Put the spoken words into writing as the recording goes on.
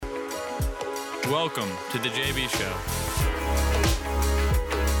Welcome to the JB Show.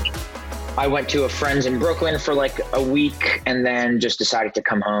 I went to a friend's in Brooklyn for like a week and then just decided to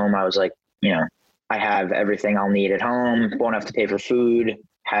come home. I was like, I have everything I'll need at home. Won't have to pay for food.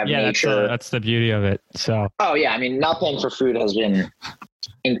 Have nature. That's the beauty of it. So. Oh yeah, I mean, not paying for food has been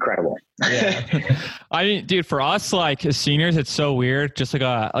incredible. Yeah. I mean, dude, for us, like as seniors, it's so weird. Just like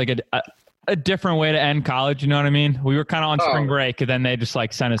a different way to end college. You know what I mean? We were kind of on spring break, and then they just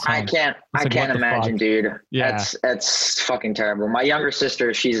like sent us home. I can't imagine, dude. Yeah. That's fucking terrible. My younger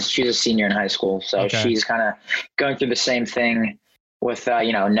sister, she's a senior in high school, so she's kind of going through the same thing with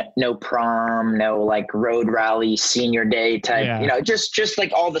no prom, no like road rally, senior day type. Just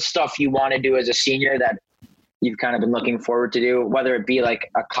like all the stuff you want to do as a senior that you've kind of been looking forward to do, whether it be like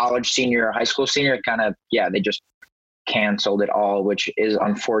a college senior or high school senior. They just canceled it all, which is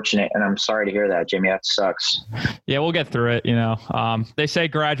unfortunate, and I'm sorry to hear that, Jimmy. That sucks. Yeah, we'll get through it. They say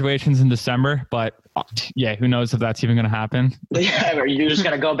graduation's in December, but who knows if that's even going to happen. Yeah, are you just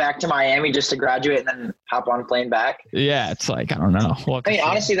going to go back to Miami just to graduate and then hop on a plane back? Yeah, it's like, I don't know.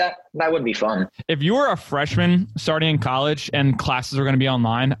 Honestly, that would be fun. If you were a freshman starting in college and classes were going to be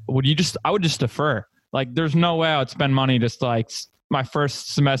online, I would just defer. Like, there's no way I would spend money just like my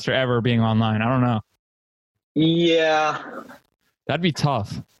first semester ever being online. I don't know. Yeah. That'd be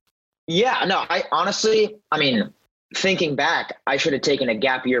tough. Yeah, no, thinking back, I should have taken a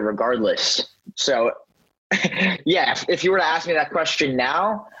gap year regardless. So yeah, if you were to ask me that question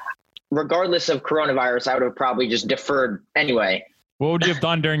now, regardless of coronavirus, I would have probably just deferred anyway. What would you have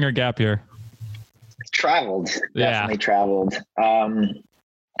done during your gap year? Traveled. Definitely traveled.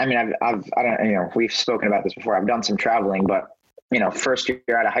 We've spoken about this before. I've done some traveling, but first year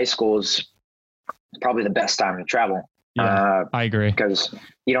out of high school is probably the best time to travel. Yeah, I agree. Because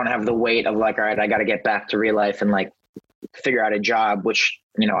you don't have the weight of like, all right, I got to get back to real life and like figure out a job, which,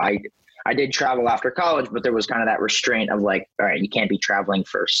 I did travel after college, but there was kind of that restraint of like, all right, you can't be traveling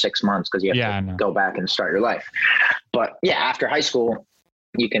for 6 months because you have to go back and start your life. But yeah, after high school,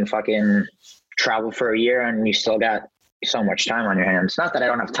 you can fucking travel for a year and you still got so much time on your hands. Not that I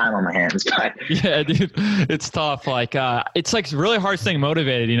don't have time on my hands, but yeah, dude, it's tough. Like, it's like really hard staying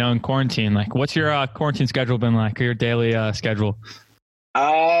motivated, in quarantine. Like, what's your quarantine schedule been like, or your daily schedule?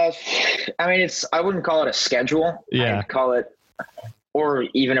 I wouldn't call it a schedule. Yeah. I'd call it, or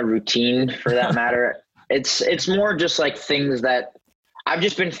even a routine for that matter. It's more just like things that I've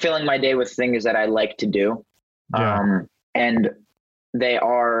just been filling my day with things that I like to do. Yeah. And they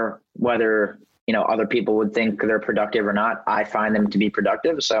are, whether other people would think they're productive or not, I find them to be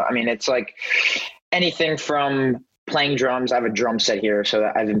productive. So, it's like anything from playing drums. I have a drum set here,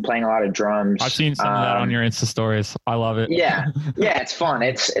 so I've been playing a lot of drums. I've seen some of that on your Insta stories. I love it. Yeah. Yeah. It's fun.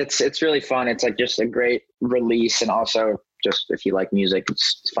 It's really fun. It's like just a great release. And also just, if you like music,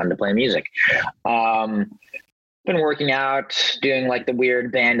 it's fun to play music. Been working out, doing like the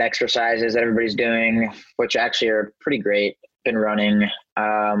weird band exercises that everybody's doing, which actually are pretty great. Been running,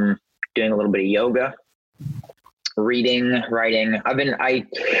 doing a little bit of yoga, reading, writing.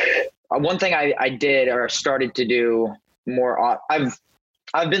 One thing I did or started to do more, I've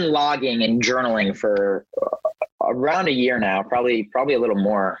been logging and journaling for around a year now, probably a little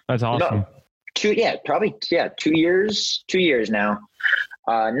more. That's awesome. No, 2 years now.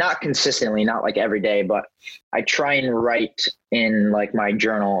 Not consistently, not like every day, but I try and write in like my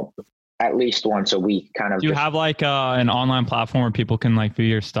journal at least once a week, kind of. Do you have like an online platform where people can like view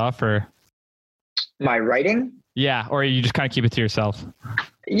your stuff, or my writing? Yeah. Or you just kind of keep it to yourself?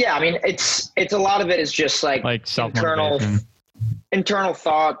 Yeah. It's a lot of it is just like internal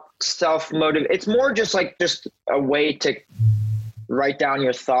thought, self-motive. It's more just a way to write down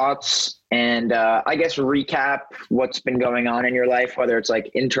your thoughts and I guess recap what's been going on in your life, whether it's like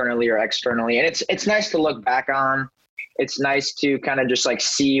internally or externally. And it's nice to look back on. It's nice to kind of just like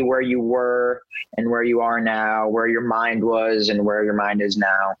see where you were and where you are now, where your mind was and where your mind is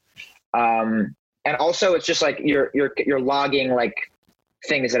now. And also it's just like you're logging like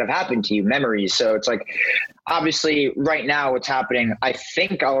things that have happened to you, memories. So it's like, obviously right now what's happening, I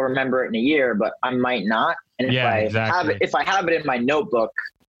think I'll remember it in a year, but I might not. And if I have it in my notebook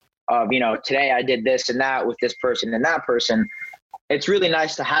of, today I did this and that with this person and that person, it's really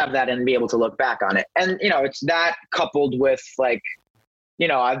nice to have that and be able to look back on it. And, it's that coupled with like,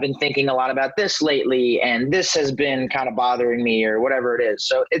 I've been thinking a lot about this lately and this has been kind of bothering me or whatever it is.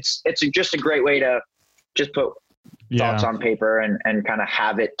 So it's just a great way to just put thoughts on paper and kind of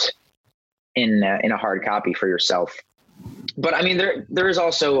have it in a hard copy for yourself. But there is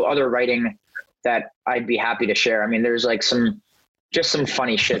also other writing that I'd be happy to share. There's like some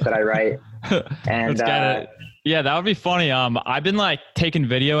funny shit that I write. And Yeah, that would be funny. I've been like taking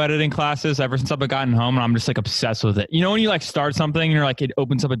video editing classes ever since I've gotten home, and I'm just like obsessed with it. You know, when you like start something and you're like, it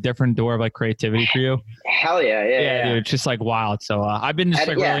opens up a different door of like creativity for you. Hell yeah, yeah. Dude, it's just like wild. So I've been just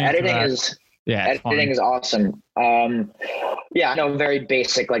really editing into that. is editing is awesome. I know very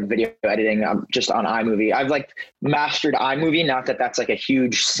basic like video editing. I'm just on iMovie. I've like mastered iMovie. Not that that's like a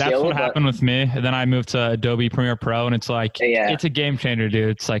huge skill. That's what happened with me. And then I moved to Adobe Premiere Pro, and it's like it's a game changer, dude.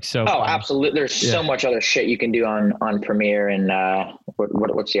 It's like so. Oh, fun. Absolutely. There's so much other shit you can do on Premiere and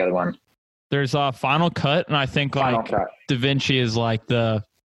what's the other one? There's Final Cut, and I think like DaVinci is like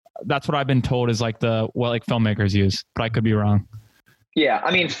that's what I've been told is like what like filmmakers use, but I could be wrong. Yeah,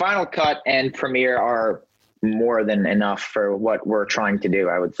 I mean, Final Cut and Premiere are more than enough for what we're trying to do,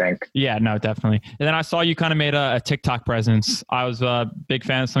 I would think. Yeah, no, definitely. And then I saw you kind of made a TikTok presence. I was a big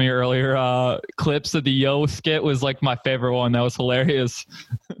fan of some of your earlier clips. Of the Yo skit was like my favorite one. That was hilarious.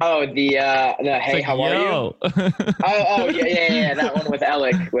 Oh, the Hey, like, how are you? Oh, yeah. That one with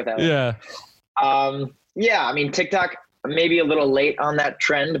Alec. Yeah. Yeah, I mean, TikTok, maybe a little late on that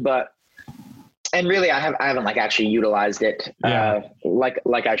trend, but and really, I haven't like actually utilized it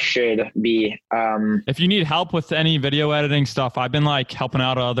like I should be. If you need help with any video editing stuff, I've been like helping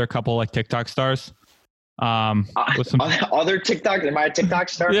out other couple like TikTok stars. With some other TikTok. Am I a TikTok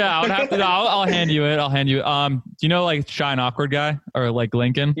star? Yeah, I would have to. I'll hand you it. Do you know like Shy and Awkward guy or like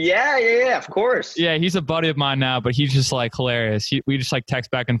Lincoln? Yeah. Of course. Yeah, he's a buddy of mine now, but he's just like hilarious. We just like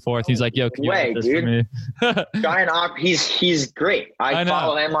text back and forth. He's like, "Yo, can you edit this for me?" Shy and Awkward. He's great. I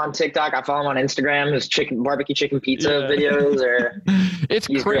follow him on TikTok. I follow him on Instagram. His barbecue chicken pizza videos. It's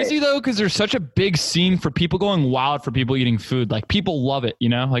crazy though, because there's such a big scene for people going wild for people eating food. Like people love it, you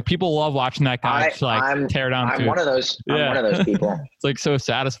know. Like people love watching that guy tear down food. I'm one of those people. It's like so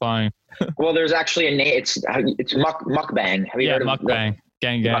satisfying. Well, there's actually a name. It's mukbang. Have you heard of mukbang?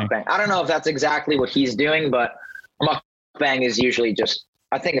 Gang. Mukbang. I don't know if that's exactly what he's doing, but mukbang is usually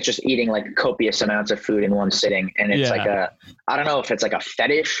I think it's just eating like copious amounts of food in one sitting, and it's like I don't know if it's like a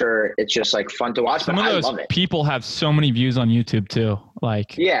fetish or it's just like fun to watch. Some of those people have so many views on YouTube too.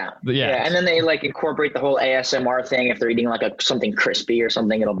 Like yeah, and then they like incorporate the whole ASMR thing. If they're eating like something crispy or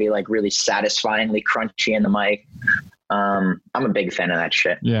something, it'll be like really satisfyingly crunchy in the mic. I'm a big fan of that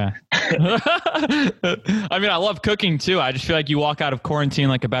shit. Yeah. I mean, I love cooking too. I just feel like you walk out of quarantine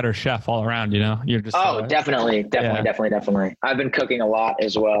like a better chef all around, you know? You're just definitely. I've been cooking a lot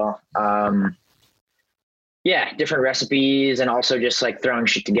as well. Different recipes and also just like throwing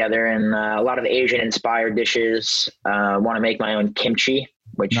shit together and a lot of Asian inspired dishes. Want to make my own kimchi,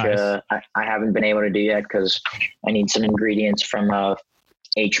 which I haven't been able to do yet because I need some ingredients from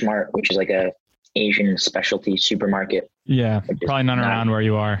H Mart, which is like a Asian specialty supermarket. Yeah, probably none around where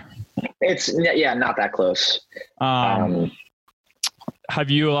you are. It's not that close. Have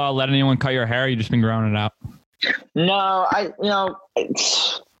you let anyone cut your hair? Or you just been growing it out? No,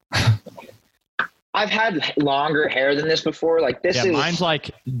 I've had longer hair than this before. Like this is mine's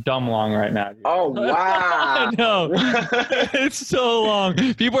like dumb long right now. Dude. Oh wow! I know. It's so long.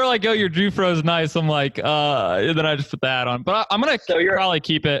 People are like, "Oh, your Jufro's nice." I'm like, and then I just put that on. But I'm gonna probably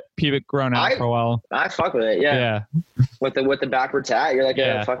keep it grown out for a while. I fuck with it. Yeah. With the backwards hat, you're like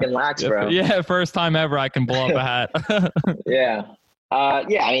a fucking lax, bro. Yeah, first time ever I can blow up a hat. Yeah. I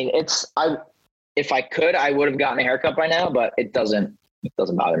mean, if I could, I would have gotten a haircut by now, but it doesn't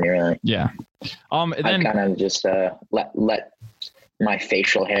bother me really. Yeah. Then I kind of just let my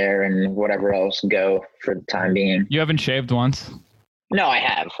facial hair and whatever else go for the time being. You haven't shaved once? No, I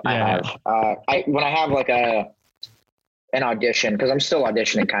have. I have. When I have like an audition, because I'm still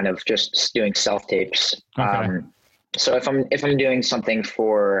auditioning, kind of just doing self tapes. Okay. So if I'm doing something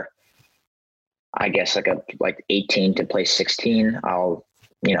for, I guess like 18 to play 16, I'll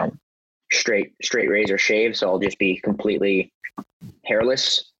straight razor shave. So I'll just be completely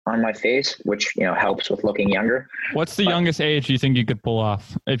hairless on my face, which helps with looking younger. What's the youngest age you think you could pull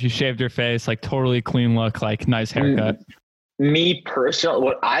off if you shaved your face, like totally clean look, like nice haircut? Me personally,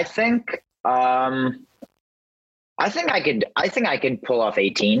 what I think, I think I could pull off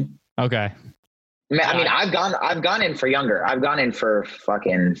 18. Okay. I mean, I've gone in for younger. I've gone in for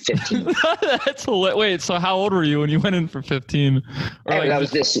fucking 15. That's wait. So how old were you when you went in for 15? Hey, that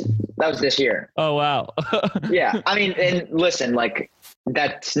was this year. Oh wow. Yeah, I mean, and listen, like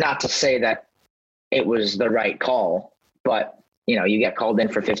that's not to say that it was the right call, but you get called in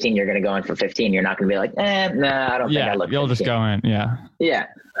for 15, you're going to go in for 15. You're not going to be like, nah, I don't think I look 15. You'll just go in. Yeah. Yeah.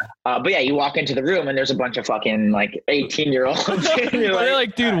 But yeah, you walk into the room and there's a bunch of fucking like 18-year-olds. You're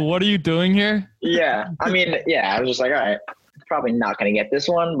like, dude, what are you doing here? Yeah. I mean, I was just like, all right, probably not going to get this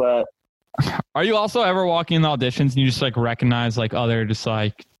one, but. Are you also ever walking in the auditions and you just like recognize like, oh, they're just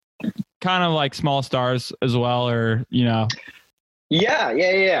like kind of like small stars as well, or, you know?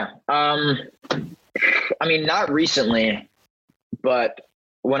 Yeah. I mean, not recently, but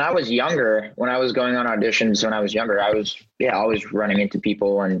when I was younger, when I was going on auditions, when I was younger, I was always running into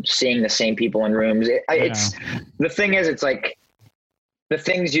people and seeing the same people in rooms. It's the thing is, it's like the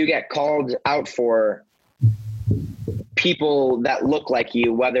things you get called out for, people that look like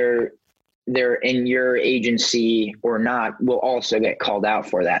you, whether they're in your agency or not, will also get called out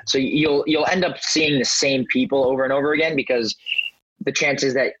for that. So you'll end up seeing the same people over and over again, because the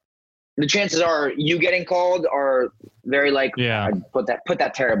chances are you getting called are very I put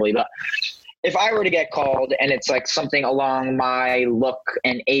that terribly, but if I were to get called and it's like something along my look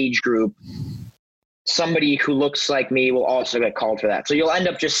and age group, somebody who looks like me will also get called for that. So you'll end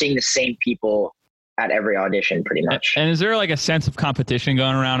up just seeing the same people at every audition pretty much. And is there like a sense of competition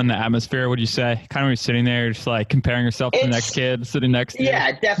going around in the atmosphere, would you say? Kind of when you're sitting there, just like comparing yourself to the next kid sitting next to you?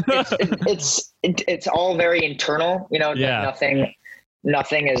 Yeah, definitely. It's all very internal, you know,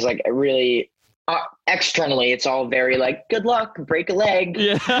 nothing is like really externally. It's all very like, good luck, break a leg.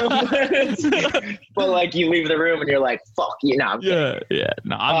 Yeah. But like you leave the room and you're like, fuck you. No, yeah.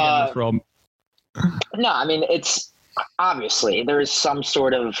 No, I'm getting this role. No, I mean, it's obviously there is some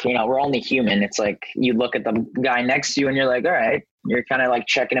sort of, you know, we're only human. It's like you look at the guy next to you and you're like, all right, you're kind of like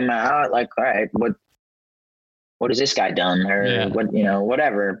checking him out. Like, all right, what has this guy done? Or what, you know,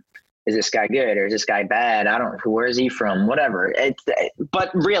 whatever. Is this guy good or is this guy bad? Where is he from? Whatever.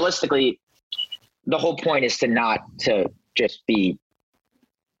 But realistically, the whole point is to just be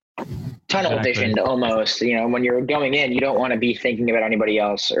tunnel visioned almost. You know, when you're going in, you don't want to be thinking about anybody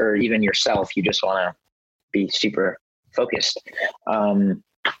else or even yourself. You just want to be super focused and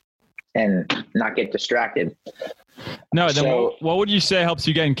not get distracted. No, then what would you say helps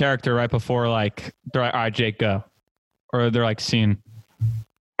you get in character right before like, all right, Jake, go? Or they're like scene?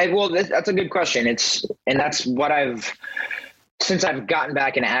 Well, that's a good question. That's what since I've gotten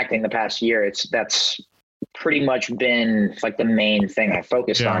back into acting the past year, that's pretty much been like the main thing I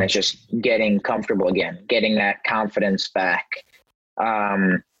focused on. It's just getting comfortable again, getting that confidence back,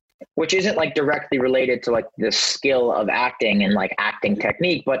 which isn't like directly related to like the skill of acting and like acting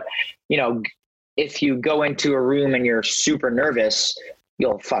technique. But, you know, if you go into a room and you're super nervous,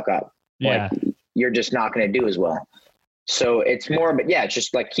 you'll fuck up. Yeah. Like, you're just not going to do as well. So it's more, but it's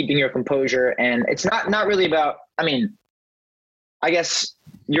just like keeping your composure, and it's not really about, I mean, I guess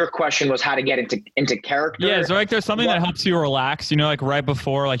your question was how to get into character. Yeah. So like there's something that helps you relax, you know, like right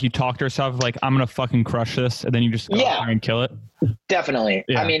before, like you talk to yourself, like, I'm going to fucking crush this. And then you just go out there and kill it. Definitely.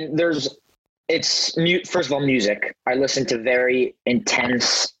 Yeah. I mean, first of all, music. I listen to very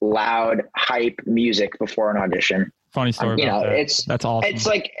intense, loud, hype music before an audition. Funny story. About that. That's awesome. It's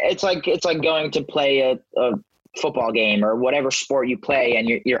like going to play a football game or whatever sport you play, and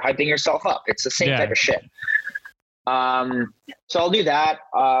you're hyping yourself up. It's the same type of shit. So I'll do that.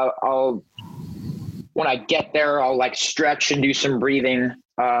 When I get there, I'll like stretch and do some breathing.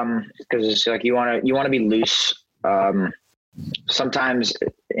 Cause it's like, you want to be loose. Sometimes,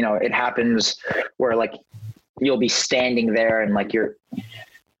 you know, it happens where like you'll be standing there and like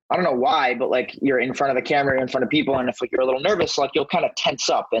I don't know why, but like you're in front of the camera, you're in front of people. And if like you're a little nervous, like you'll kind of tense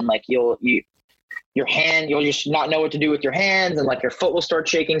up and like you'll just not know what to do with your hands, and like your foot will start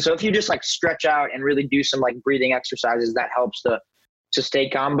shaking. So if you just like stretch out and really do some like breathing exercises, that helps to stay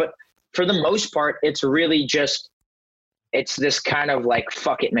calm. But for the most part, it's really just, it's this kind of like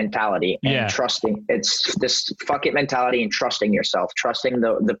fuck it mentality and trusting. It's this fuck it mentality and trusting yourself, trusting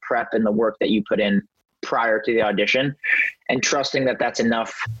the prep and the work that you put in prior to the audition, and trusting that that's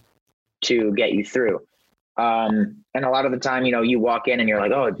enough to get you through. And a lot of the time, you know, you walk in and you're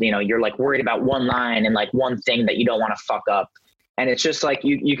like, oh, you know, you're like worried about one line and like one thing that you don't want to fuck up. And it's just like,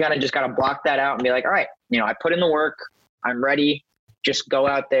 you kind of just got to block that out and be like, all right, you know, I put in the work, I'm ready. Just go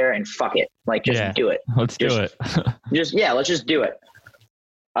out there and fuck it. Like, just do it. Let's do it. Let's just do it.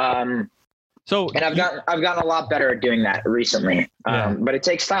 And I've gotten a lot better at doing that recently. But it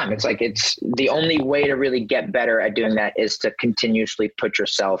takes time. It's like, it's the only way to really get better at doing that is to continuously put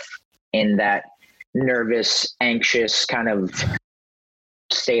yourself in that nervous, anxious kind of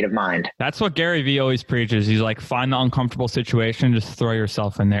state of mind. That's what Gary Vee always preaches. He's like, find the uncomfortable situation, just throw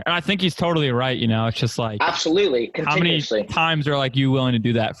yourself in there. And I think he's totally right. You know, it's just like, absolutely. How many times are like you willing to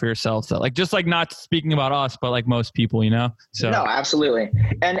do that for yourself? So like, just like not speaking about us, but like most people, you know? So no, absolutely.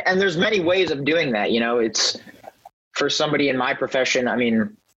 And there's many ways of doing that. You know, it's for somebody in my profession. I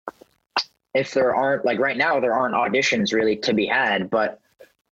mean, if there aren't, like right now, there aren't auditions really to be had,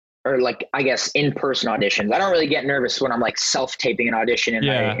 or like, I guess, in-person auditions. I don't really get nervous when I'm like self-taping an audition in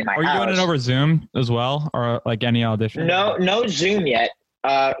my house. Are you doing it over Zoom as well, or like any audition? No Zoom yet.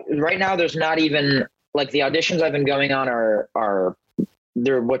 Right now, there's not even like the auditions I've been going on are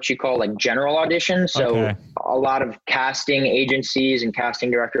they're what you call like general auditions. So Okay. a lot of casting agencies and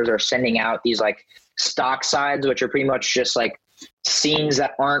casting directors are sending out these like stock sides, which are pretty much just like scenes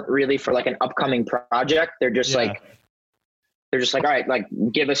that aren't really for like an upcoming project. They're just like, all right, like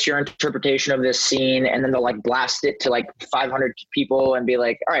give us your interpretation of this scene. And then they'll like blast it to like 500 people and be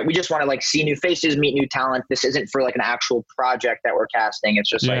like, all right, we just want to like see new faces, meet new talent. This isn't for like an actual project that we're casting. It's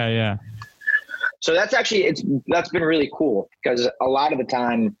just so that's been really cool because a lot of the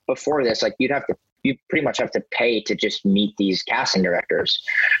time before this, like you pretty much have to pay to just meet these casting directors.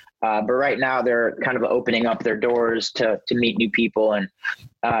 But right now they're kind of opening up their doors to meet new people and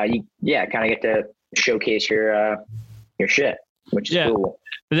you kind of get to showcase your shit, which is cool.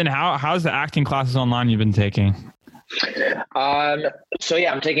 But then how's the acting classes online you've been taking? So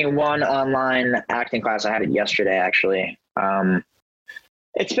yeah, I'm taking one online acting class. I had it yesterday, actually.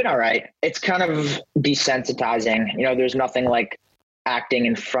 It's been all right. It's kind of desensitizing. You know, there's nothing like acting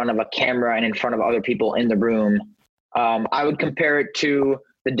in front of a camera and in front of other people in the room. I would compare it to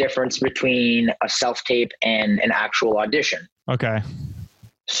the difference between a self-tape and an actual audition. Okay.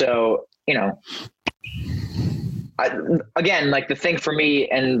 So, you know, again, like the thing for me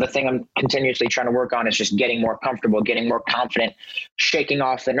and the thing I'm continuously trying to work on is just getting more comfortable, getting more confident, shaking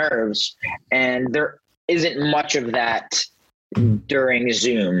off the nerves. And there isn't much of that during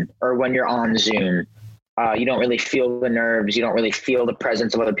Zoom or when you're on Zoom. You don't really feel the nerves. You don't really feel the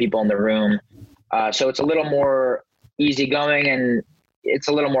presence of other people in the room. So it's a little more easygoing and it's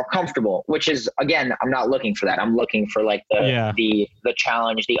a little more comfortable, which is, again, I'm not looking for that. I'm looking for like the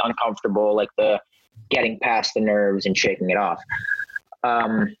challenge, the uncomfortable, like the getting past the nerves and shaking it off.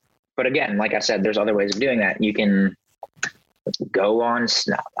 But again, like I said, there's other ways of doing that. You can go on,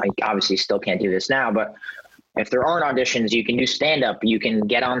 I obviously still can't do this now, but if there aren't auditions, you can do stand-up, you can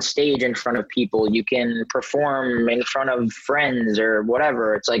get on stage in front of people, you can perform in front of friends or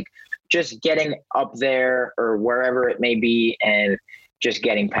whatever. It's like just getting up there or wherever it may be and just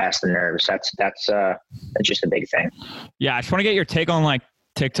getting past the nerves. That's just a big thing. Yeah. I just want to get your take on like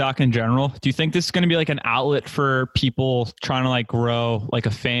TikTok in general. Do you think this is going to be like an outlet for people trying to like grow like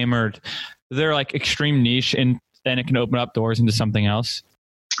a fame, or is there like extreme niche and then it can open up doors into something else?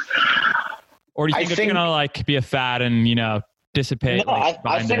 Or do you think it's going to like be a fad and, you know, dissipate? No,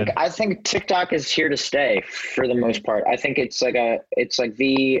 I think TikTok is here to stay for the most part. I think it's like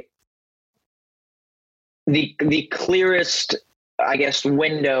the clearest, I guess,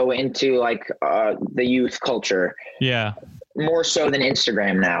 window into like the youth culture. Yeah. More so than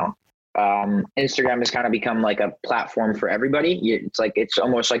Instagram now. Instagram has kind of become like a platform for everybody. It's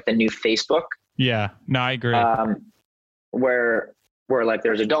almost like the new Facebook. Yeah. No, I agree. Where like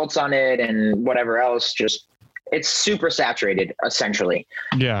there's adults on it and whatever else, just it's super saturated essentially.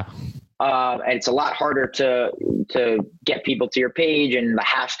 Yeah. And it's a lot harder to get people to your page, and the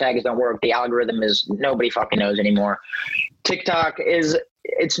hashtags don't work. The algorithm is nobody fucking knows anymore. TikTok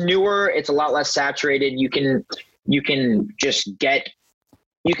it's newer. It's a lot less saturated. You can go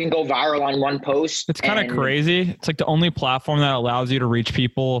viral on one post. It's kind of crazy. It's like the only platform that allows you to reach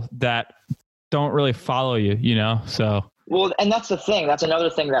people that don't really follow you, you know? So. Well, and that's the thing. That's another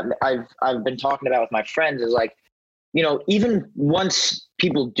thing that I've been talking about with my friends is like, you know, even once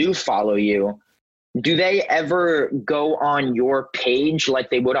people do follow you, do they ever go on your page like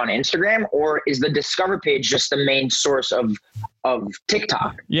they would on Instagram, or is the Discover page just the main source of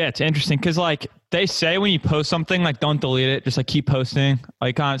TikTok? Yeah, it's interesting because like they say when you post something, like don't delete it, just like keep posting.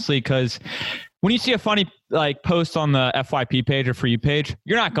 Like honestly, because when you see a funny like post on the FYP page or For You page,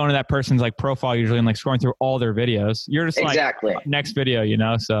 you're not going to that person's like profile usually and like scrolling through all their videos. You're just exactly like next video, you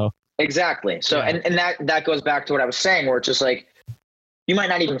know? So exactly. So yeah. and that goes back to what I was saying, where it's just like you might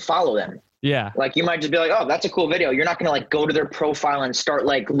not even follow them. Yeah. Like you might just be like, oh, that's a cool video. You're not going to like go to their profile and start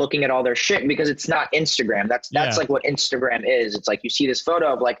like looking at all their shit because it's not Instagram. That's like what Instagram is. It's like you see this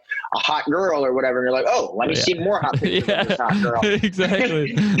photo of like a hot girl or whatever. And you're like, oh, let me see more hot pictures of this hot girl.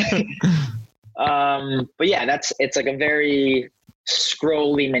 Exactly. But yeah, it's like a very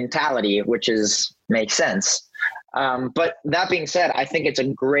scrolly mentality, which makes sense. But that being said, I think it's a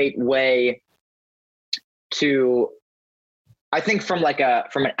great way to, I think from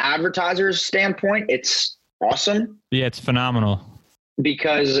an advertiser's standpoint, it's awesome. Yeah, it's phenomenal.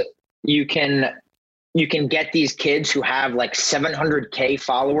 Because you can get these kids who have like 700K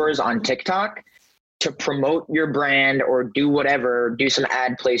followers on TikTok to promote your brand or do whatever, do some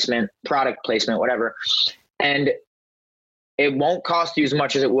ad placement, product placement, whatever. And it won't cost you as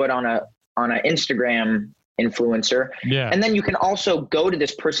much as it would on an Instagram influencer. Yeah. And then you can also go to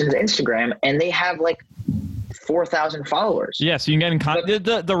this person's Instagram and they have like 4,000 followers. Yeah, so you can get in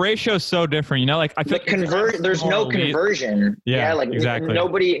the ratio is so different, you know, like I feel there's no conversion. Yeah, like exactly.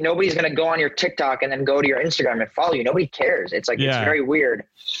 Nobody's going to go on your TikTok and then go to your Instagram and follow you. Nobody cares. It's like, it's very weird.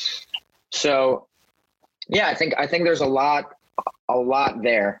 So yeah, I think there's a lot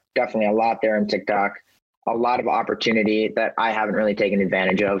there. Definitely a lot there in TikTok, a lot of opportunity that I haven't really taken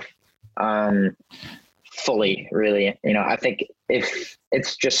advantage of. Fully, really. You know, I think if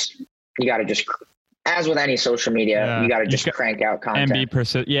it's just, you got to just, as with any social media, you got to just crank out content. And be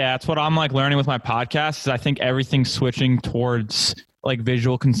persistent. Yeah, that's what I'm like learning with my podcast is I think everything's switching towards like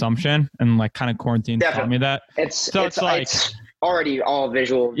visual consumption, and like kind of quarantine taught me that. It's already all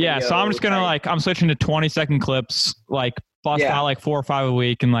visual. Yeah, so I'm just going to I'm switching to 20-second clips, like bust out like 4 or 5 a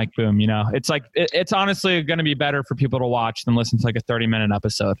week, and like boom, you know, it's like it's honestly going to be better for people to watch than listen to like a 30-minute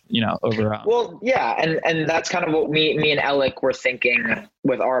episode, you know, overall. Well, yeah, and that's kind of what me and Alec were thinking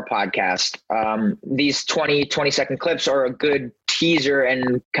with our podcast. These 20-second clips are a good teaser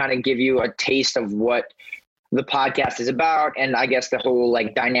and kind of give you a taste of what the podcast is about, and I guess the whole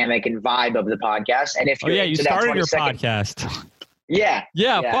like dynamic and vibe of the podcast. And if you're you started your podcast. Yeah.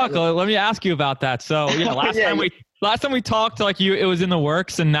 Fuck. Let me ask you about that. So last time we talked, like it was in the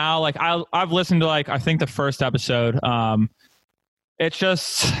works, and now like I've listened to like I think the first episode. It's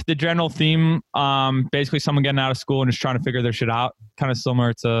just the general theme. Basically, someone getting out of school and just trying to figure their shit out. Kind of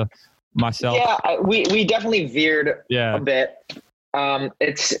similar to myself. Yeah, we definitely veered a bit.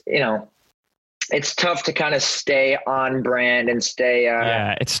 It's, you know, it's tough to kind of stay on brand and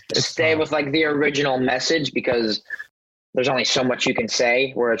stay stay with like the original message, because there's only so much you can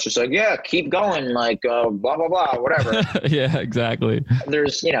say where it's just like, yeah, keep going, like blah, blah, blah, whatever. Yeah, exactly.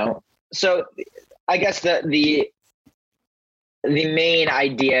 There's, you know, so I guess the main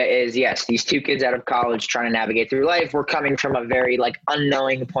idea is, yes, these two kids out of college trying to navigate through life. We're coming from a very like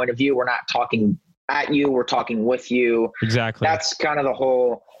unknowing point of view. We're not talking at you. We're talking with you. Exactly. That's kind of the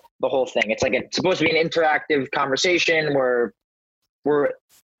whole thing. It's like, it's supposed to be an interactive conversation where we're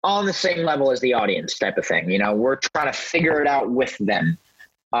on the same level as the audience type of thing. You know, we're trying to figure it out with them,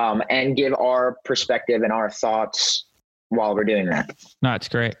 and give our perspective and our thoughts while we're doing that. No, it's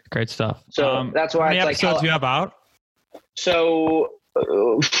great. Great stuff. So that's why how many episodes do you have out? So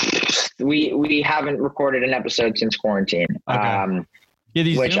we haven't recorded an episode since quarantine. Okay. Yeah,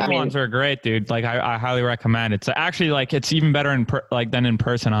 these Zoom ones are great, dude. Like I highly recommend. It's actually like it's even better than in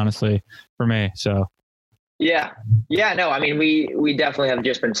person, honestly, for me. So yeah, no, I mean we definitely have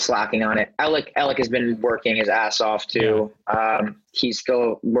just been slacking on it. Alec has been working his ass off too. Yeah. He's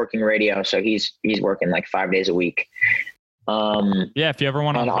still working radio, so he's working like 5 days a week. If you ever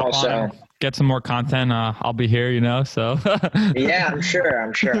want to also get some more content, I'll be here, you know, so. Yeah, I'm sure.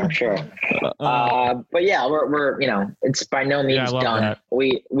 But yeah, we're, you know, it's by no means done. That.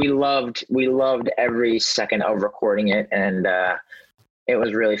 We loved every second of recording it, and, it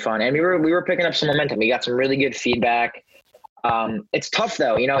was really fun. And we were picking up some momentum. We got some really good feedback. It's tough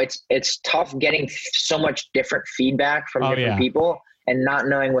though. You know, it's tough getting so much different feedback from different people and not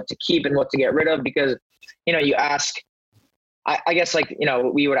knowing what to keep and what to get rid of, because, you know, you ask, I guess, like, you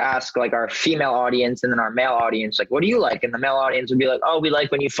know, we would ask like our female audience and then our male audience, like, what do you like? And the male audience would be like, oh, we like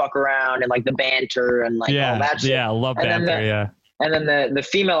when you fuck around and like the banter and like all that shit. Yeah, I love banter. And then the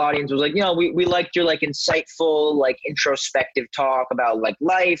female audience was like, you know, we liked your like insightful, like introspective talk about like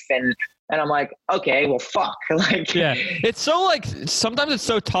life. And I'm like, okay, well, fuck. Like, yeah, it's so like, sometimes it's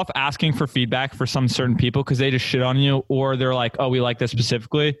so tough asking for feedback for some certain people, because they just shit on you, or they're like, oh, we like this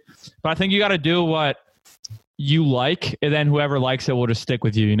specifically. But I think you got to do what you like, and then whoever likes it will just stick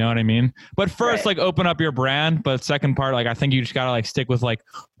with you. You know what I mean? But first, like, open up your brand. But second part, like, I think you just got to like stick with like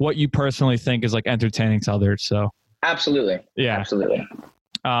what you personally think is like entertaining to others. So. Absolutely. Yeah. Absolutely.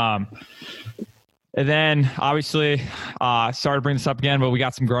 And then obviously, sorry to bring this up again, but we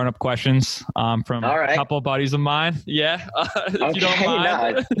got some grown up questions from a couple of buddies of mine. Yeah. If you don't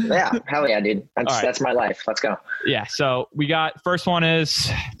mind. Yeah. Hell yeah, dude. That's my life. Let's go. Yeah. So we got, first one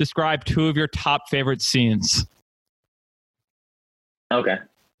is, describe 2 of your top favorite scenes. Okay.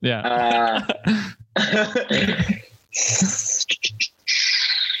 Yeah.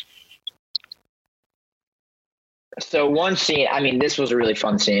 So one scene, I mean, this was a really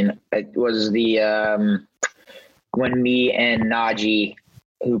fun scene. It was the when me and Najee,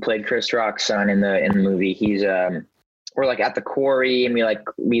 who played Chris Rock's son in the movie, he's we're like at the quarry, and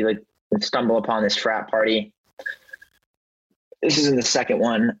we stumble upon this frat party. This is in the second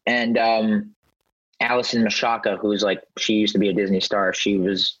one, and Allison Mashaka, who's like, she used to be a Disney star. She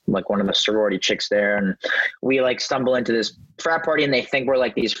was like one of the sorority chicks there, and we like stumble into this frat party, and they think we're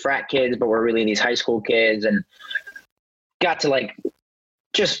like these frat kids, but we're really these high school kids, and got to like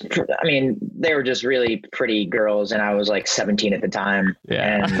I mean, they were just really pretty girls, and I was like 17 at the time.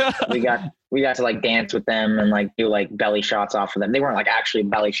 Yeah. And we got to like dance with them and like do like belly shots off of them. They weren't like actually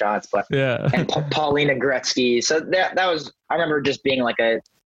belly shots, but Yeah. and Paulina Gretzky. So that was, I remember just being like a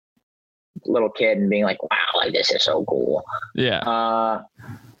little kid and being like, wow, like this is so cool. Yeah.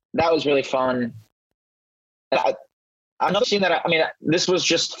 That was really fun. Another scene that this was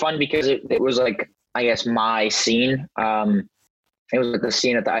just fun because it was like, I guess, my scene. It was like the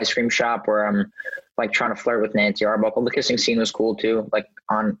scene at the ice cream shop where I'm like trying to flirt with Nancy Arbuckle. The kissing scene was cool too, like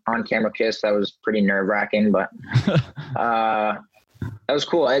on camera kiss. That was pretty nerve wracking, but that was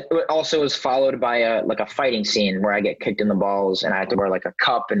cool. It also was followed by a fighting scene where I get kicked in the balls and I had to wear like a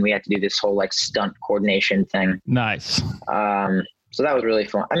cup and we had to do this whole like stunt coordination thing. Nice. So that was really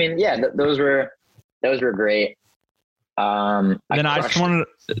fun. I mean, yeah, those were great. Then I just wanted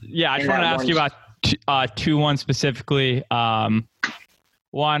to ask you about 2-1 specifically.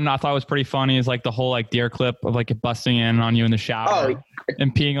 One I thought was pretty funny is like the whole like deer clip of like it busting in on you in the shower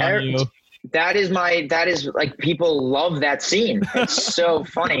and peeing on you. That is like, people love that scene. It's so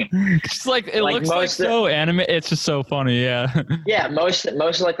funny. It's like, it like looks like so anime. It's just so funny. Yeah. Yeah. Most of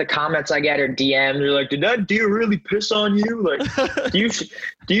like the comments I get are DMs. They're like, did that deer really piss on you? Like, do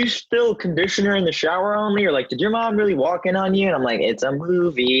you spill conditioner in the shower on me? Or like, did your mom really walk in on you? And I'm like, it's a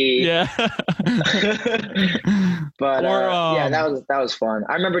movie. Yeah. But yeah, that was fun.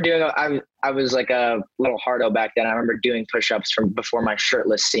 I remember doing, I was like a little hardo back then. I remember doing push-ups from before my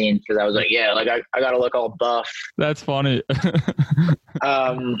shirtless scene because I was like, yeah, like I got to look all buff. That's funny.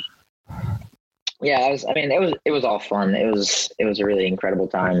 Yeah, it was all fun. It was a really incredible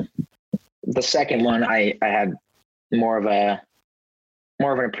time. The second one, I had more of an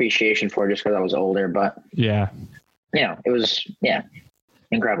appreciation for just because I was older, but yeah, it was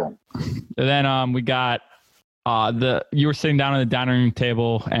incredible. And then we got you were sitting down at the dining room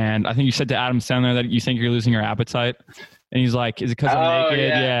table, and I think you said to Adam Sandler that you think you're losing your appetite, and he's like, "Is it because I'm naked?"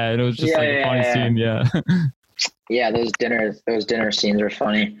 Yeah, and it was just a funny scene. Yeah. Yeah, those dinner scenes were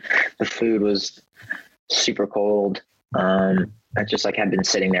funny. The food was super cold. I just like had been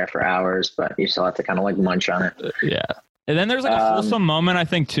sitting there for hours, but you still have to kind of like munch on it. Yeah. And then there's like a wholesome moment, I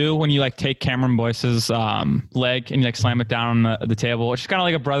think, too, when you like take Cameron Boyce's leg and you like slam it down on the table, which is kind of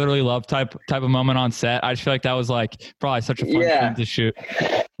like a brotherly love type of moment on set. I just feel like that was like probably such a fun scene to shoot.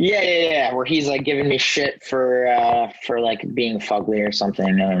 Yeah. Where he's like giving me shit for like being fugly or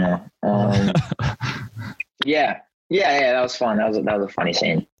something. I don't know. Yeah. That was fun. That was a funny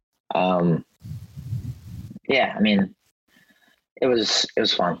scene. Yeah, I mean, it was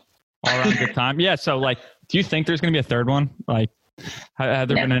fun. All around good time. Yeah. So like, do you think there's going to be a third one? Like, have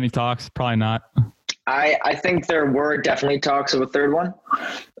there been any talks? Probably not. I think there were definitely talks of a third one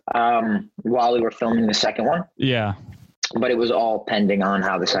while we were filming the second one. Yeah. But it was all pending on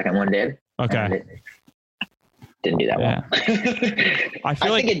how the second one did. Okay. Didn't do that well. I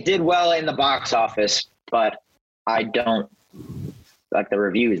think it did well in the box office, but I don't like the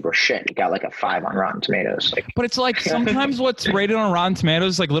reviews were shit. It got like a 5 on Rotten Tomatoes. But it's like sometimes what's rated on Rotten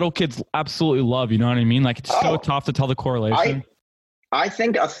Tomatoes, like little kids absolutely love, you know what I mean? Like it's so tough to tell the correlation. I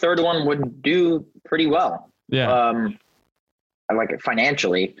think a third one would do pretty well. Yeah. I like it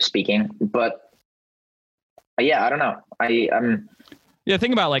financially speaking, but yeah, I don't know. Yeah,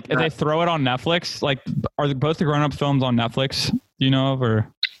 think about like if they throw it on Netflix, like are both the grown-up films on Netflix? Do you know of, or?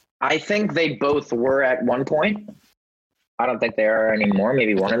 I think they both were at one point. I don't think they are anymore.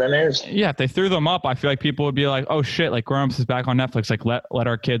 Maybe one of them is. Yeah, if they threw them up, I feel like people would be like, "Oh shit!" Like Grown Ups is back on Netflix. Like let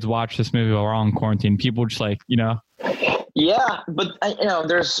our kids watch this movie while we're all in quarantine. People just like, Yeah, but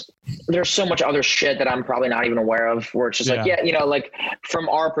there's so much other shit that I'm probably not even aware of. Where it's just like, like from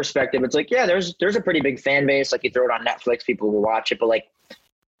our perspective, it's like, yeah, there's a pretty big fan base. Like you throw it on Netflix, people will watch it. But like,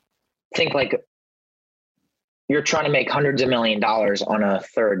 think like you're trying to make hundreds of $1 million on a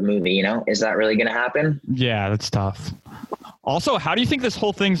third movie. Is that really going to happen? Yeah, that's tough. Also, how do you think this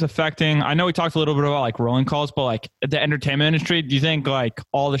whole thing's affecting? I know we talked a little bit about like rolling calls, but like the entertainment industry, do you think like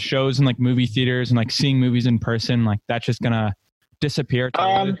all the shows in like movie theaters and like seeing movies in person, like that's just gonna disappear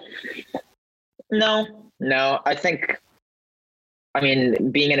totally? No. I think,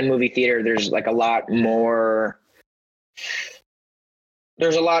 being in a movie theater, there's like a lot more.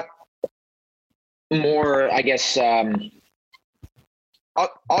 There's a lot more, I guess,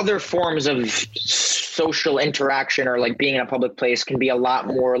 other forms of social interaction or like being in a public place can be a lot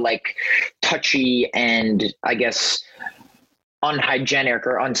more like touchy and I guess unhygienic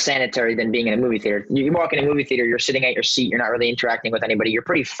or unsanitary than being in a movie theater. You walk in a movie theater, you're sitting at your seat, you're not really interacting with anybody. You're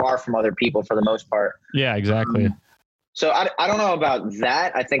pretty far from other people for the most part. Yeah, exactly. So I don't know about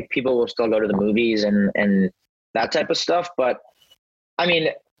that. I think people will still go to the movies and that type of stuff, but I mean,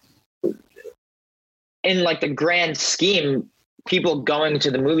 in like the grand scheme, people going to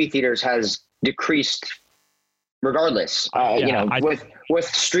the movie theaters has decreased regardless. With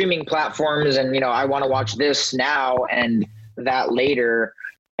streaming platforms and, I want to watch this now and that later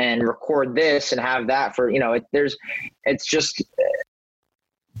and record this and have that for, it's just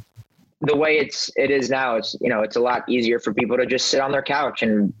the way it is now. It's, it's a lot easier for people to just sit on their couch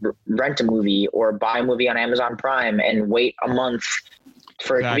and rent a movie or buy a movie on Amazon Prime and wait a month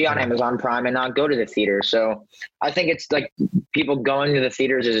for it to be on Amazon Prime and not go to the theater. So I think it's like people going to the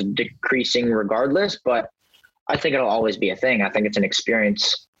theaters is decreasing regardless, but I think it'll always be a thing. I think it's an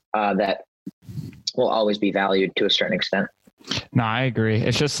experience that will always be valued to a certain extent. No, I agree.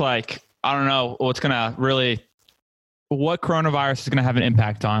 It's just like, I don't know what coronavirus is going to have an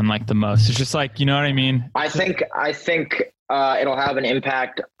impact on like the most. It's just like, you know what I mean? I think it'll have an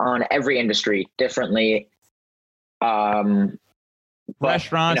impact on every industry differently.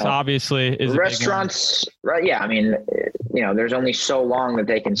 Restaurants, obviously, is restaurants, right? Yeah, I mean, there's only so long that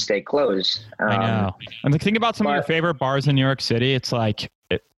they can stay closed. I know. And think about some of your favorite bars in New York City. It's like,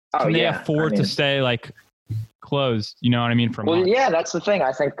 can they afford to stay like closed? You know what I mean? Yeah, that's the thing.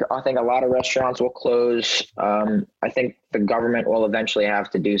 I think a lot of restaurants will close. I think the government will eventually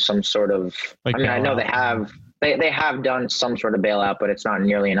have to do some sort of. I know they have. They have done some sort of bailout, but it's not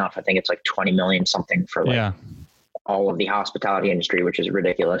nearly enough. I think it's like 20 million something for all of the hospitality industry, which is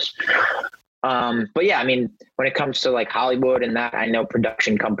ridiculous. But yeah, I mean, when it comes to like Hollywood and that, I know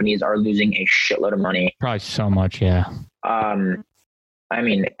production companies are losing a shitload of money. Probably so much. Yeah. I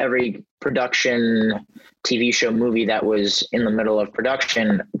mean, every production TV show movie that was in the middle of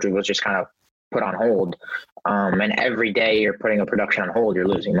production was just kind of put on hold. And every day you're putting a production on hold, you're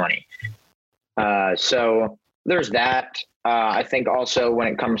losing money. So there's that. I think also when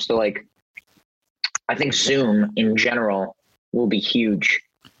it comes to like, I think Zoom in general will be huge.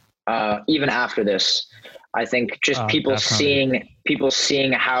 Even after this, I think just people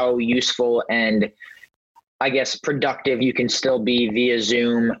seeing how useful and I guess productive you can still be via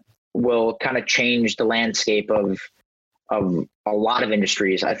Zoom will kind of change the landscape of a lot of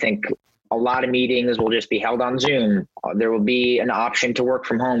industries. I think a lot of meetings will just be held on Zoom. There will be an option to work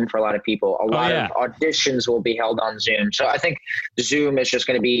from home for a lot of people. A lot of auditions will be held on Zoom. So I think Zoom is just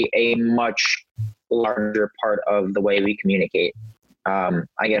going to be a much larger part of the way we communicate, I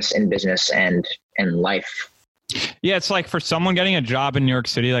guess, in business and in life. Yeah, it's like for someone getting a job in New York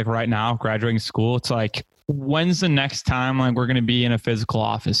City, like right now, graduating school, it's like, when's the next time like we're going to be in a physical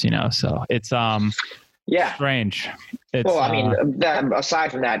office, So it's strange. It's, I mean,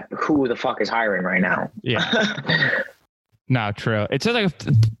 aside from that, who the fuck is hiring right now? Yeah. No, true. It's just like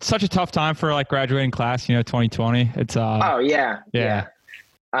such a tough time for like graduating class, 2020. It's yeah.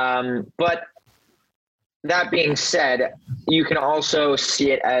 But that being said, you can also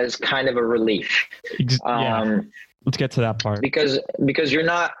see it as kind of a relief. Let's get to that part. Because you're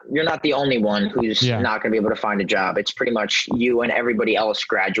not the only one who's not going to be able to find a job. It's pretty much you and everybody else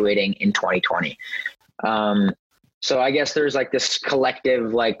graduating in 2020. So I guess there's like this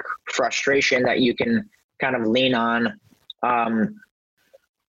collective like frustration that you can kind of lean on.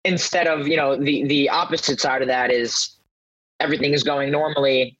 Instead of, the opposite side of that is everything is going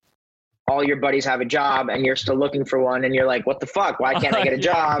normally. All your buddies have a job and you're still looking for one. And you're like, what the fuck? Why can't I get a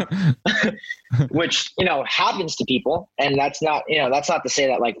job? Which, happens to people. And that's not to say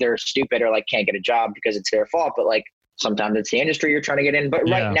that like they're stupid or like can't get a job because it's their fault. But like sometimes it's the industry you're trying to get in. But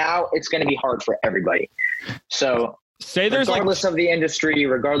right now it's going to be hard for everybody. So regardless of the industry,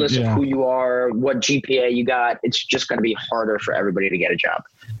 regardless of who you are, what GPA you got, it's just going to be harder for everybody to get a job.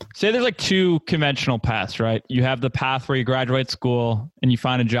 Say there's like two conventional paths, right? You have the path where you graduate school and you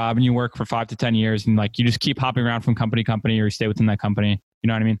find a job and you work for 5 to 10 years and like you just keep hopping around from company to company or you stay within that company. You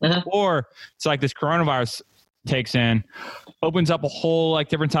know what I mean? Mm-hmm. Or it's like this coronavirus takes in, opens up a whole like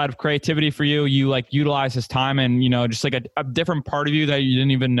different side of creativity for you. You like utilize this time and, just like a different part of you that you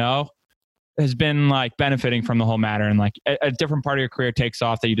didn't even know has been like benefiting from the whole matter. And like a different part of your career takes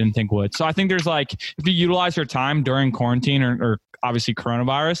off that you didn't think would. So I think there's like, if you utilize your time during quarantine or obviously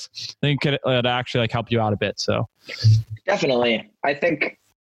coronavirus, I think it actually like help you out a bit. So definitely. I think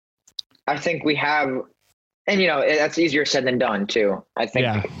we have, and that's easier said than done too. I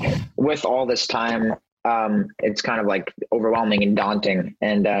think with all this time, it's kind of like overwhelming and daunting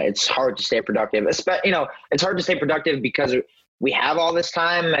and it's hard to stay productive. It's hard to stay productive because we have all this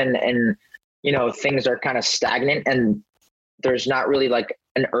time and things are kind of stagnant and there's not really like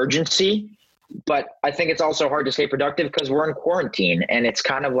an urgency, but I think it's also hard to stay productive because we're in quarantine and it's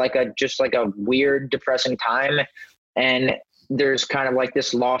kind of like just like a weird, depressing time. And there's kind of like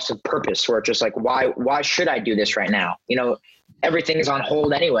this loss of purpose where it's just like, why should I do this right now? everything is on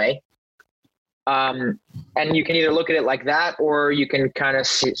hold anyway. And you can either look at it like that, or you can kind of,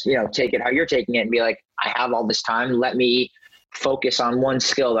 take it how you're taking it and be like, I have all this time. Let me focus on one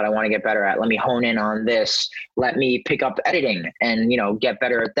skill that I want to get better at. Let me hone in on this. Let me pick up editing and, get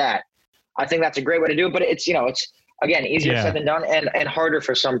better at that. I think that's a great way to do it, but it's again, easier said than done, and harder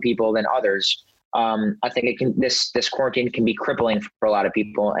for some people than others. I think this quarantine can be crippling for a lot of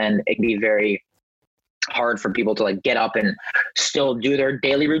people, and it can be very hard for people to like get up and still do their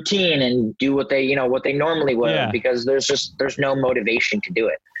daily routine and do what they normally would, because there's no motivation to do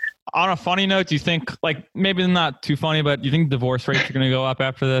it. On a funny note, do you think, like, maybe not too funny, but do you think divorce rates are going to go up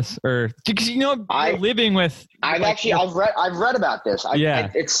after this? Or because we're living with. I've read about this.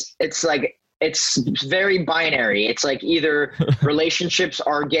 It's very binary. It's like either relationships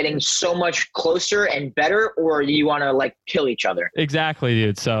are getting so much closer and better, or you want to like kill each other. Exactly,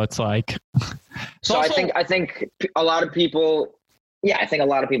 dude. So it's like. So also, I think a lot of people. Yeah, I think a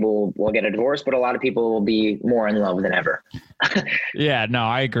lot of people will get a divorce, but a lot of people will be more in love than ever. Yeah, no,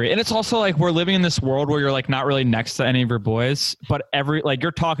 I agree. And it's also like we're living in this world where you're like not really next to any of your boys, but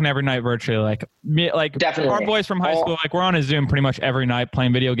you're talking every night virtually. Like me, like definitely. Our boys from high school, like we're on a Zoom pretty much every night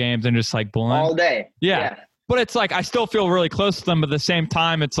playing video games and just like bullying all day. Yeah. But it's like I still feel really close to them, but at the same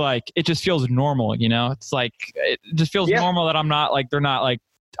time, it's like it just feels normal, It's like it just feels normal that I'm not like they're not like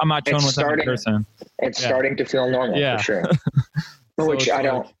I'm not chilling with them in person. It's starting to feel normal for sure. So which I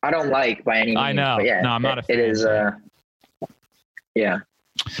don't like by any means. I know. But no, I'm not a fan. It is.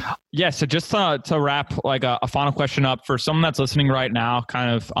 Yeah. So just to wrap like a final question up for someone that's listening right now, kind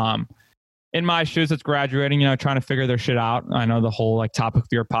of in my shoes that's graduating, trying to figure their shit out. I know the whole like topic of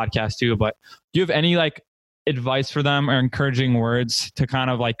your podcast too, but do you have any like advice for them or encouraging words to kind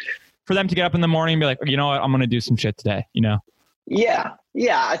of like for them to get up in the morning and be like, you know what, I'm going to do some shit today, Yeah.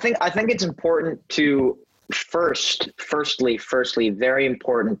 I think it's important to firstly, very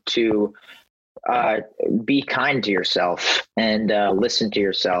important to be kind to yourself and listen to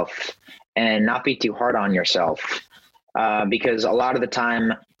yourself and not be too hard on yourself. Because a lot of the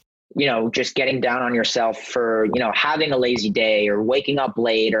time, just getting down on yourself for, having a lazy day or waking up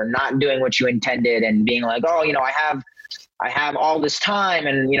late or not doing what you intended and being like, oh, I have all this time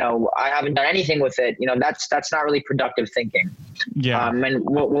and, I haven't done anything with it. That's not really productive thinking. Yeah. And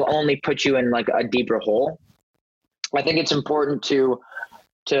will only put you in like a deeper hole. I think it's important to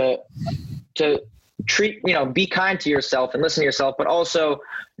treat, be kind to yourself and listen to yourself, but also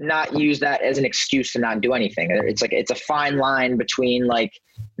not use that as an excuse to not do anything. It's like, it's a fine line between like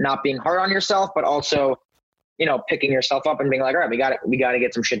not being hard on yourself, but also, picking yourself up and being like, all right, we got to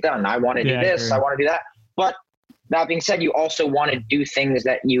get some shit done. I want to do this. I want to do that. But that being said, you also want to do things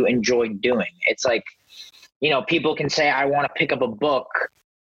that you enjoy doing. It's like, people can say, I want to pick up a book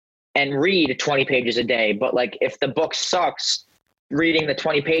and read 20 pages a day. But like, if the book sucks, reading the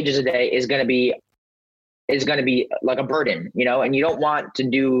 20 pages a day is going to be like a burden, and you don't want to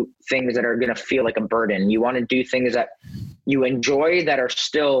do things that are going to feel like a burden. You want to do things that you enjoy that are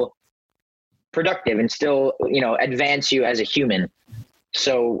still productive and still, advance you as a human.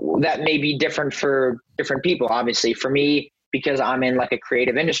 So that may be different for different people. Obviously for me, because I'm in like a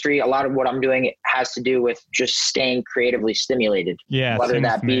creative industry, a lot of what I'm doing has to do with just staying creatively stimulated. Yeah. Whether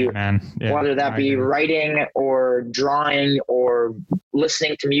that be writing or drawing or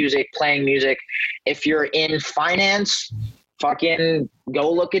listening to music, playing music. If you're in finance, fucking go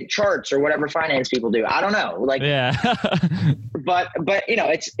look at charts or whatever finance people do. I don't know. Like, but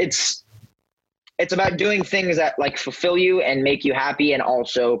it's about doing things that like fulfill you and make you happy and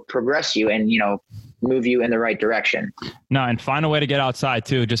also progress you and, move you in the right direction. No, and find a way to get outside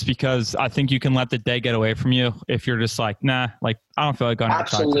too, just because I think you can let the day get away from you if you're just like, nah, like I don't feel like going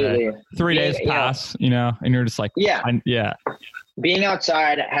outside today. 3 days pass, and you're just like, being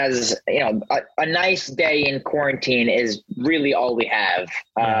outside has, a nice day in quarantine is really all we have.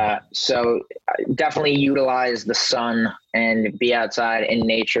 So definitely utilize the sun and be outside in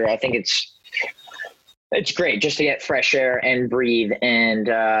nature. I think it's great just to get fresh air and breathe and,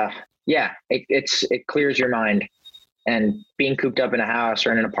 it clears your mind, and being cooped up in a house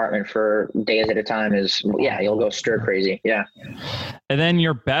or in an apartment for days at a time is, you'll go stir crazy. Yeah. And then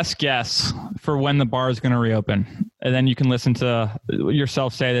your best guess for when the bar is going to reopen. And then you can listen to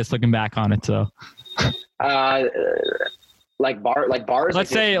yourself say this, looking back on it. So, like bars.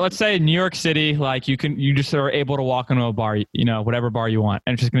 Let's say New York City, like you just are able to walk into a bar, whatever bar you want.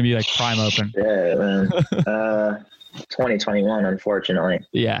 And it's just going to be like prime open. Yeah, man. 2021, unfortunately.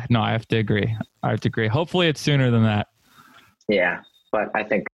 Yeah, no, I have to agree. Hopefully it's sooner than that. Yeah, but I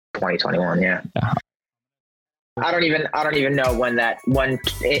think 2021. Yeah. I don't even know when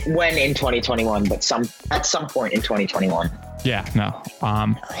in 2021, but at some point in 2021. Yeah, no.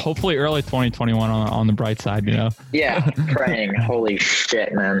 Hopefully early 2021 on the bright side, you know? Yeah, praying. Holy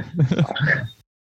shit, man.